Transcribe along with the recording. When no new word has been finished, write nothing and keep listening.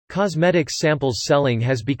Cosmetics samples selling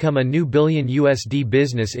has become a new billion USD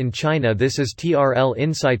business in China. This is TRL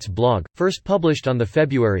Insights blog, first published on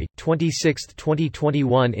February 26,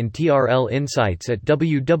 2021 in TRL Insights at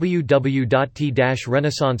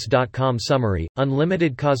www.t-renaissance.com. Summary: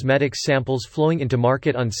 Unlimited cosmetics samples flowing into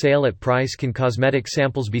market on sale at price. Can cosmetic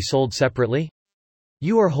samples be sold separately?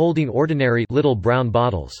 You are holding ordinary little brown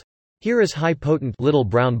bottles. Here is high-potent little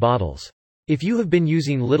brown bottles. If you have been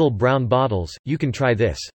using little brown bottles, you can try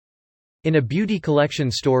this. In a beauty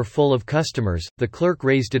collection store full of customers, the clerk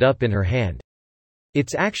raised it up in her hand.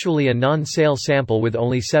 It's actually a non-sale sample with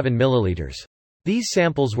only 7 milliliters. These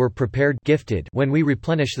samples were prepared gifted when we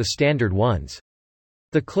replenish the standard ones.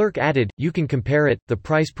 The clerk added, you can compare it, the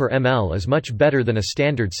price per ml is much better than a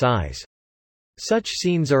standard size. Such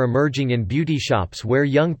scenes are emerging in beauty shops where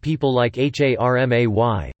young people like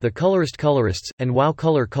HARMAY, the colorists, and Wow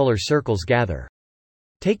color circles gather.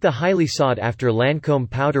 Take the highly sought-after Lancôme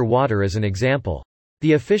powder water as an example.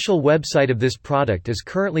 The official website of this product is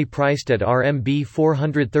currently priced at RMB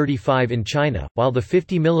 435 in China, while the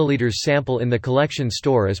 50 ml sample in the collection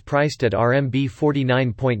store is priced at RMB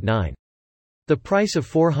 49.9. The price of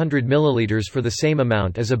 400 ml for the same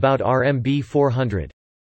amount is about RMB 400.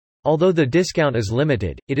 Although the discount is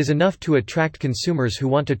limited, it is enough to attract consumers who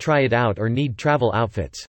want to try it out or need travel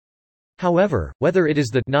outfits. However, whether it is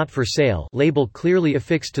the "not for sale" label clearly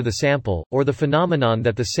affixed to the sample, or the phenomenon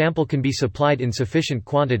that the sample can be supplied in sufficient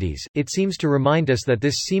quantities, it seems to remind us that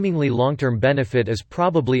this seemingly long-term benefit is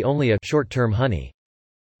probably only a short-term honey.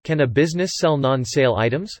 Can a business sell non-sale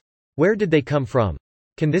items? Where did they come from?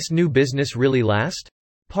 Can this new business really last?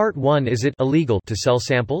 Part 1. Is it illegal to sell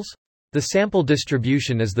samples? The sample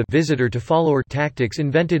distribution is the visitor-to-follower tactics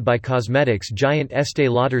invented by cosmetics giant Estée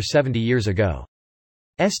Lauder 70 years ago.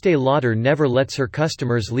 Estée Lauder never lets her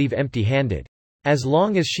customers leave empty-handed. As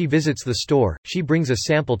long as she visits the store, she brings a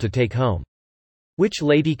sample to take home. Which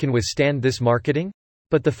lady can withstand this marketing?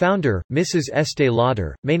 But the founder, Mrs. Estée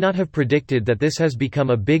Lauder, may not have predicted that this has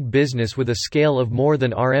become a big business with a scale of more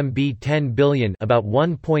than RMB 10 billion, about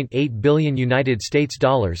 $1.8 billion United States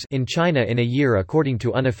dollars in China in a year according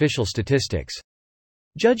to unofficial statistics.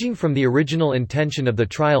 Judging from the original intention of the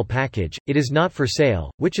trial package, it is not for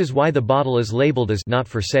sale, which is why the bottle is labeled as not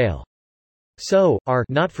for sale. So, are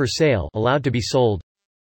not for sale allowed to be sold?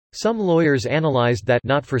 Some lawyers analyzed that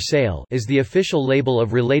not for sale is the official label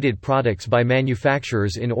of related products by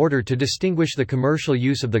manufacturers in order to distinguish the commercial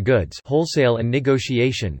use of the goods, wholesale and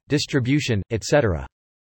negotiation, distribution, etc.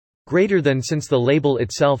 Greater than. Since the label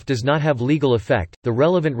itself does not have legal effect, the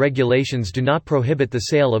relevant regulations do not prohibit the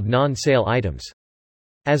sale of non-sale items.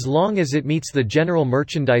 As long as it meets the general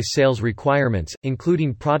merchandise sales requirements,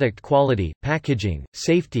 including product quality, packaging,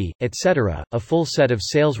 safety, etc., a full set of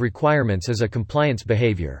sales requirements is a compliance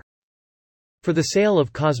behavior. For the sale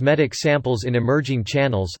of cosmetic samples in emerging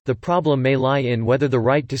channels, the problem may lie in whether the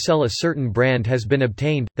right to sell a certain brand has been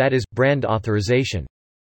obtained, that is, brand authorization.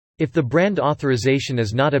 If the brand authorization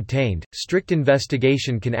is not obtained, strict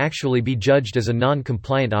investigation can actually be judged as a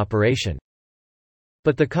non-compliant operation.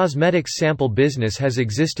 But the cosmetics sample business has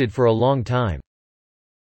existed for a long time.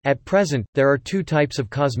 At present, there are two types of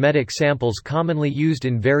cosmetic samples commonly used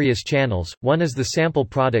in various channels. One is the sample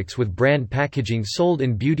products with brand packaging sold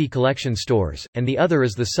in beauty collection stores, and the other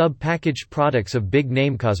is the sub-packaged products of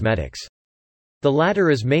big-name cosmetics. The latter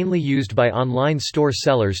is mainly used by online store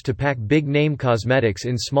sellers to pack big-name cosmetics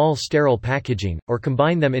in small sterile packaging, or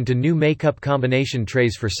combine them into new makeup combination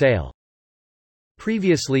trays for sale.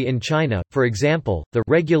 Previously in China, for example, the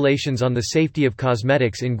regulations on the safety of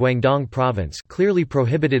cosmetics in Guangdong province clearly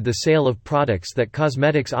prohibited the sale of products that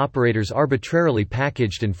cosmetics operators arbitrarily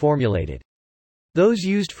packaged and formulated. Those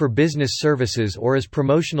used for business services or as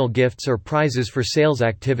promotional gifts or prizes for sales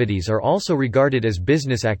activities are also regarded as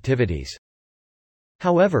business activities.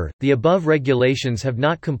 However, the above regulations have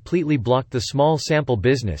not completely blocked the small sample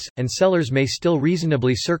business, and sellers may still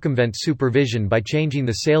reasonably circumvent supervision by changing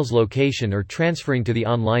the sales location or transferring to the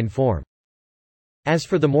online form. As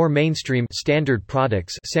for the more mainstream standard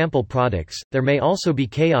products, sample products, there may also be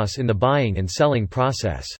chaos in the buying and selling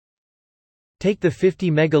process. Take the 50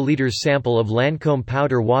 megaliters sample of Lancôme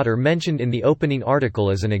powder water mentioned in the opening article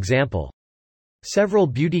as an example. Several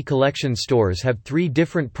beauty collection stores have three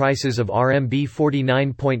different prices of RMB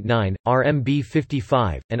 49.9, RMB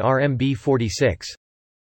 55, and RMB 46.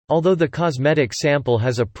 Although the cosmetic sample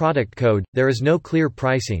has a product code, there is no clear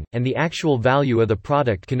pricing, and the actual value of the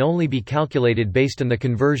product can only be calculated based on the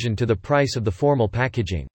conversion to the price of the formal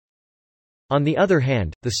packaging. On the other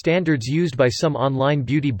hand, the standards used by some online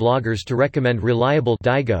beauty bloggers to recommend reliable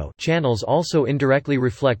Daigou channels also indirectly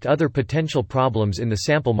reflect other potential problems in the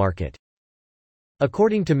sample market.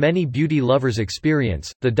 According to many beauty lovers'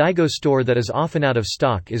 experience, the Daigou store that is often out of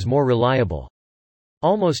stock is more reliable.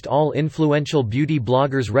 Almost all influential beauty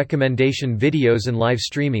bloggers' recommendation videos and live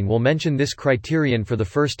streaming will mention this criterion for the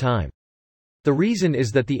first time. The reason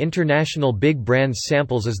is that the international big brands'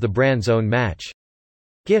 samples is the brand's own match.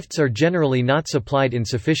 Gifts are generally not supplied in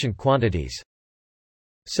sufficient quantities.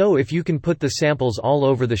 So if you can put the samples all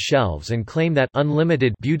over the shelves and claim that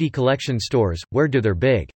unlimited beauty collection stores, where do their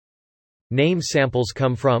big name samples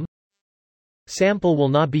come from? Sample will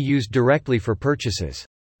not be used directly for purchases.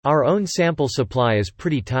 Our own sample supply is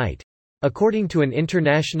pretty tight. According to an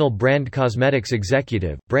international brand cosmetics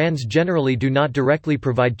executive, brands generally do not directly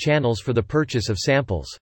provide channels for the purchase of samples.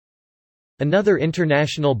 Another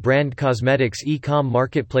international brand cosmetics e-com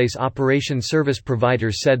marketplace operation service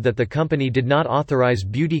provider said that the company did not authorize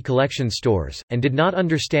beauty collection stores, and did not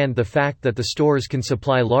understand the fact that the stores can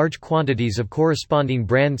supply large quantities of corresponding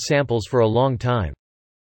brand samples for a long time.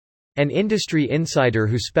 An industry insider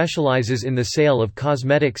who specializes in the sale of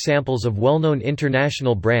cosmetic samples of well-known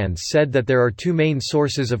international brands said that there are two main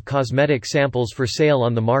sources of cosmetic samples for sale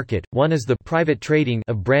on the market, one is the private trading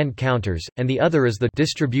of brand counters, and the other is the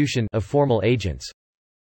distribution of formal agents.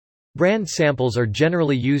 Brand samples are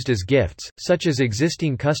generally used as gifts, such as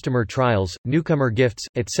existing customer trials, newcomer gifts,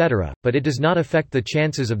 etc., but it does not affect the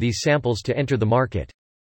chances of these samples to enter the market.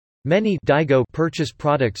 Many Daigou purchase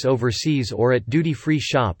products overseas or at duty-free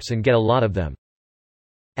shops and get a lot of them.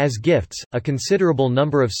 As gifts, a considerable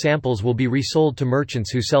number of samples will be resold to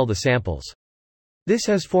merchants who sell the samples. This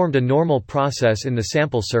has formed a normal process in the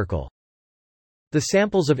sample circle. The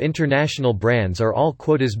samples of international brands are all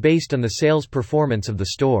quotas based on the sales performance of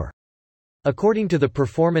the store. According to the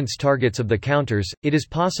performance targets of the counters, it is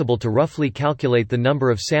possible to roughly calculate the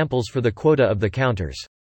number of samples for the quota of the counters.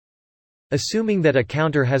 Assuming that a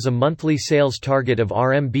counter has a monthly sales target of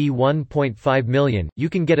RMB 1.5 million, you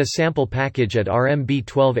can get a sample package at RMB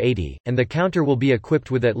 1280, and the counter will be equipped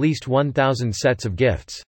with at least 1,000 sets of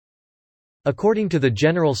gifts. According to the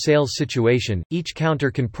general sales situation, each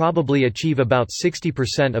counter can probably achieve about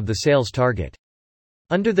 60% of the sales target.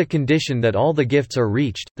 Under the condition that all the gifts are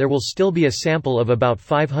reached, there will still be a sample of about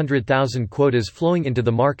 500,000 quotas flowing into the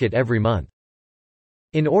market every month.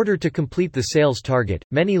 In order to complete the sales target,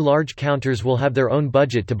 many large counters will have their own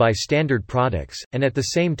budget to buy standard products, and at the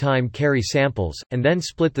same time carry samples, and then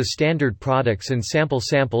split the standard products and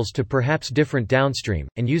samples to perhaps different downstream,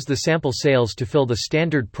 and use the sample sales to fill the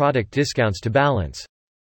standard product discounts to balance.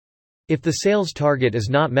 If the sales target is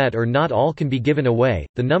not met or not all can be given away,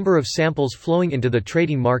 the number of samples flowing into the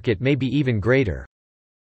trading market may be even greater.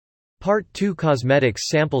 Part 2: Cosmetics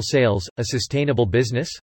Sample Sales, a Sustainable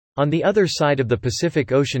Business? On the other side of the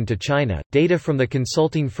Pacific Ocean to China, data from the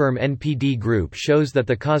consulting firm NPD Group shows that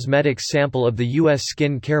the cosmetics sample of the U.S.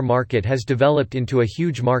 skin care market has developed into a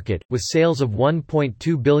huge market, with sales of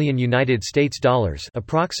 $1.2 billion United States dollars,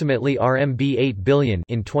 approximately RMB 8 billion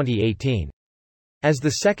in 2018. As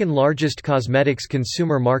the second largest cosmetics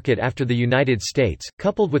consumer market after the United States,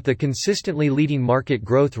 coupled with the consistently leading market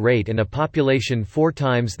growth rate and a population 4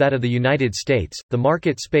 times that of the United States, the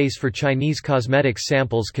market space for Chinese cosmetics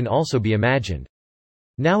samples can also be imagined.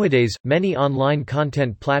 Nowadays, many online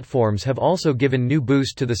content platforms have also given new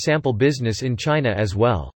boost to the sample business in China as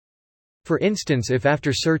well. For instance, if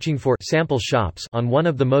after searching for sample shops on one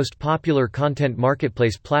of the most popular content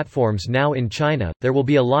marketplace platforms now in China, there will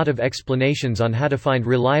be a lot of explanations on how to find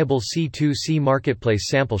reliable C2C marketplace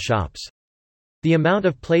sample shops. The amount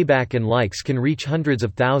of playback and likes can reach hundreds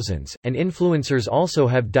of thousands, and influencers also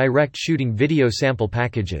have direct shooting video sample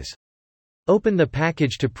packages. Open the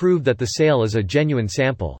package to prove that the sale is a genuine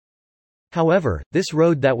sample. However, this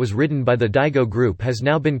road that was ridden by the Daigou Group has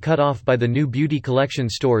now been cut off by the new beauty collection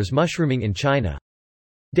stores mushrooming in China.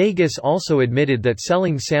 Daigou also admitted that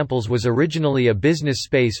selling samples was originally a business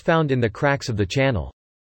space found in the cracks of the channel.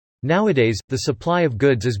 Nowadays, the supply of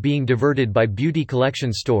goods is being diverted by beauty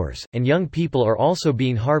collection stores, and young people are also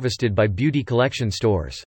being harvested by beauty collection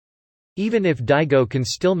stores. Even if Daigou can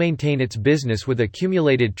still maintain its business with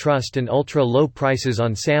accumulated trust and ultra-low prices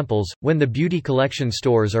on samples, when the beauty collection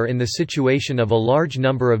stores are in the situation of a large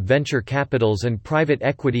number of venture capitals and private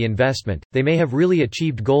equity investment, they may have really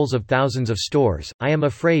achieved goals of thousands of stores. I am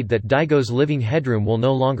afraid that Daigou's living headroom will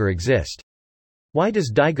no longer exist. Why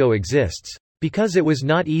does Daigou exists? Because it was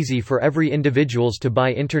not easy for every individuals to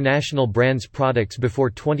buy international brands products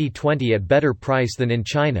before 2020 at better price than in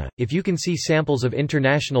China. If you can see samples of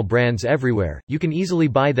international brands everywhere, you can easily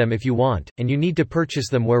buy them if you want, and you need to purchase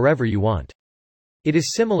them wherever you want. It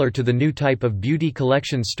is similar to the new type of beauty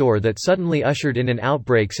collection store that suddenly ushered in an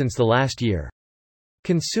outbreak since the last year.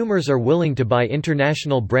 Consumers are willing to buy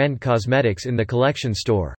international brand cosmetics in the collection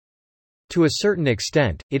store. To a certain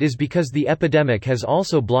extent, it is because the epidemic has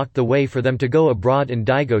also blocked the way for them to go abroad and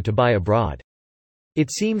Daigou to buy abroad. It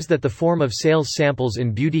seems that the form of sales samples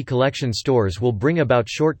in beauty collection stores will bring about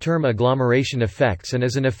short-term agglomeration effects and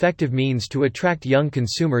is an effective means to attract young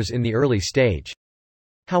consumers in the early stage.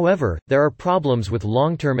 However, there are problems with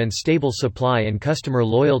long-term and stable supply and customer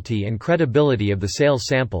loyalty and credibility of the sales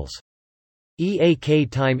samples.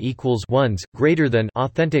 EAK time equals ones, greater than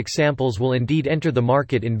authentic samples will indeed enter the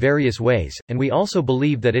market in various ways, and we also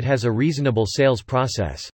believe that it has a reasonable sales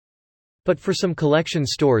process. But for some collection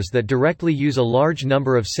stores that directly use a large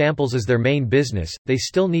number of samples as their main business, they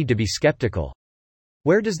still need to be skeptical.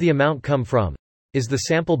 Where does the amount come from? Is the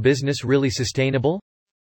sample business really sustainable?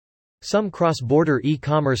 Some cross-border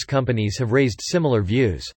e-commerce companies have raised similar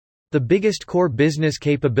views. The biggest core business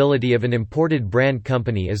capability of an imported brand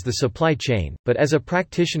company is the supply chain, but as a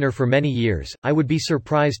practitioner for many years, I would be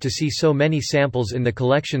surprised to see so many samples in the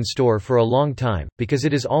collection store for a long time, because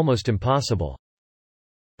it is almost impossible.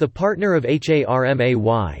 The partner of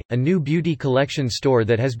HARMAY, a new beauty collection store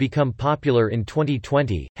that has become popular in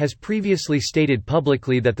 2020, has previously stated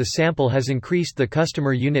publicly that the sample has increased the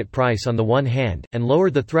customer unit price on the one hand, and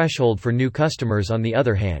lowered the threshold for new customers on the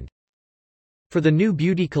other hand. For the new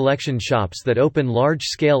beauty collection shops that open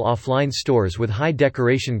large-scale offline stores with high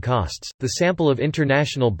decoration costs, the sample of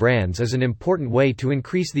international brands is an important way to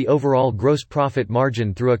increase the overall gross profit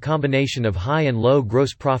margin through a combination of high and low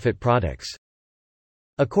gross profit products.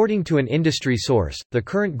 According to an industry source, the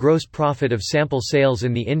current gross profit of sample sales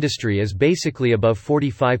in the industry is basically above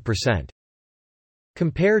 45%.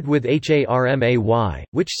 Compared with HARMAY,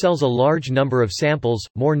 which sells a large number of samples,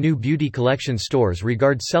 more new beauty collection stores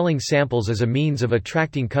regard selling samples as a means of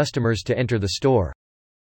attracting customers to enter the store.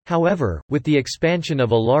 However, with the expansion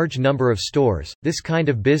of a large number of stores, this kind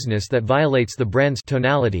of business that violates the brand's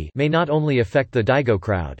tonality may not only affect the Daigou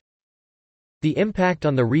crowd. The impact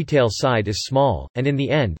on the retail side is small, and in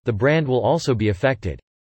the end, the brand will also be affected.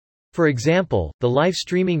 For example, the live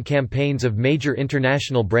streaming campaigns of major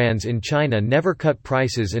international brands in China never cut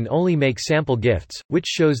prices and only make sample gifts, which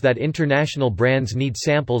shows that international brands need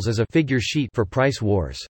samples as a figure sheet for price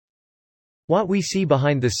wars. What we see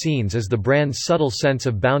behind the scenes is the brand's subtle sense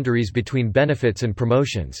of boundaries between benefits and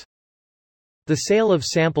promotions. The sale of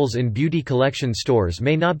samples in beauty collection stores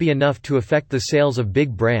may not be enough to affect the sales of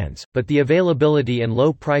big brands, but the availability and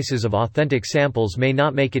low prices of authentic samples may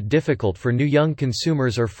not make it difficult for new young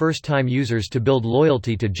consumers or first-time users to build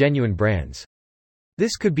loyalty to genuine brands.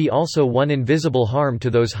 This could be also one invisible harm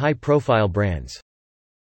to those high-profile brands.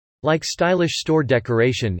 Like stylish store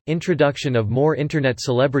decoration, introduction of more internet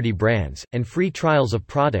celebrity brands, and free trials of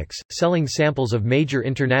products, selling samples of major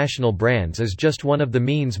international brands is just one of the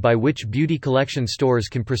means by which beauty collection stores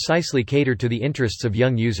can precisely cater to the interests of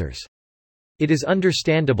young users. It is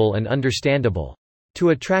understandable and understandable. To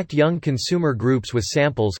attract young consumer groups with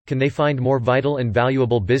samples, can they find more vital and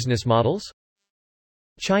valuable business models?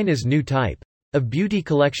 China's new type of beauty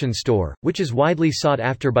collection store, which is widely sought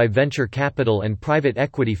after by venture capital and private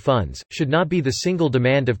equity funds, should not be the single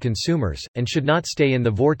demand of consumers, and should not stay in the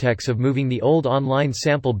vortex of moving the old online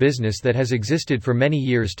sample business that has existed for many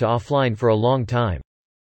years to offline for a long time.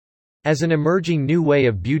 As an emerging new way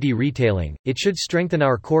of beauty retailing, it should strengthen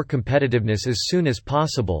our core competitiveness as soon as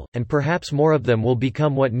possible, and perhaps more of them will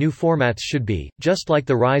become what new formats should be, just like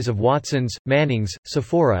the rise of Watsons, Mannings,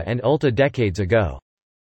 Sephora and Ulta decades ago.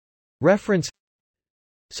 Reference: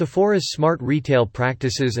 Sephora's Smart Retail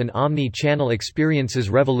Practices and Omni-Channel Experiences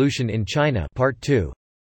Revolution in China Part 2.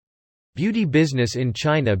 Beauty business in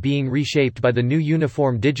China being reshaped by the new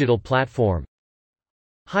uniform digital platform.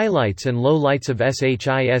 Highlights and lowlights of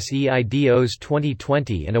SHISEIDO's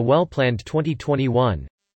 2020 and a well-planned 2021.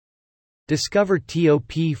 Discover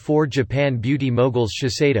TOP4 Japan Beauty moguls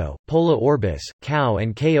Shiseido, Pola Orbis, Kao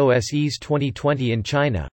and KOSE's 2020 in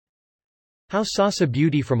China. How Sasa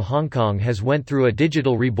Beauty from Hong Kong has went through a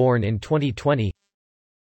digital reborn in 2020.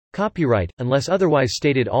 Copyright, unless otherwise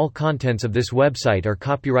stated, all contents of this website are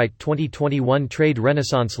copyright 2021 Trade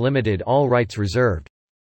Renaissance Limited, all rights reserved.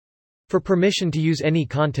 For permission to use any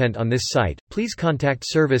content on this site, please contact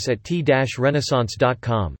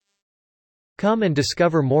service@t-renaissance.com. Come and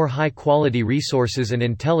discover more high-quality resources and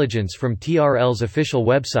intelligence from TRL's official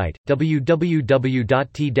website,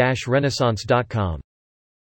 www.t-renaissance.com.